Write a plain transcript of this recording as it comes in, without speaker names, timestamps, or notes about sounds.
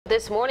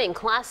This morning,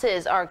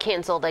 classes are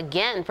canceled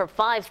again for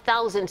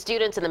 5,000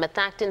 students in the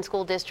Methacton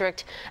School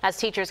District as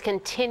teachers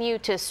continue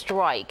to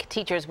strike.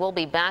 Teachers will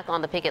be back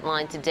on the picket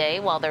line today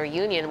while their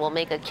union will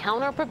make a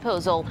counter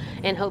proposal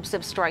in hopes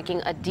of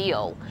striking a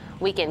deal.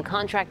 Weekend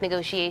contract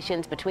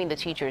negotiations between the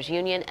teachers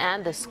union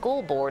and the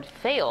school board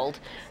failed.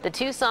 The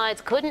two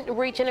sides couldn't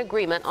reach an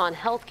agreement on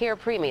health care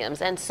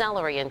premiums and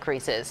salary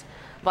increases.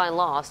 By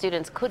law,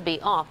 students could be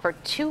off for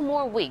 2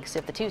 more weeks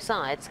if the two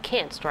sides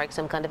can't strike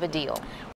some kind of a deal.